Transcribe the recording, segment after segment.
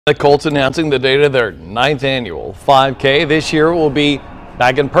The Colts announcing the date of their 9th annual 5K. This year will be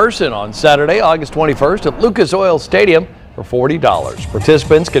back in person on Saturday, August 21st at Lucas Oil Stadium for $40.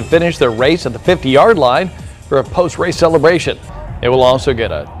 Participants can finish their race at the 50-yard line for a post-race celebration. They will also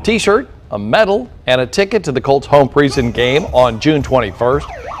get a t-shirt, a medal, and a ticket to the Colts home preseason game on June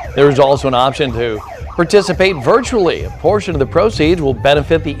 21st. There is also an option to participate virtually. A portion of the proceeds will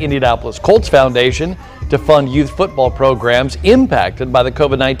benefit the Indianapolis Colts Foundation to fund youth football programs impacted by the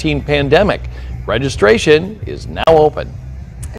COVID-19 pandemic. Registration is now open.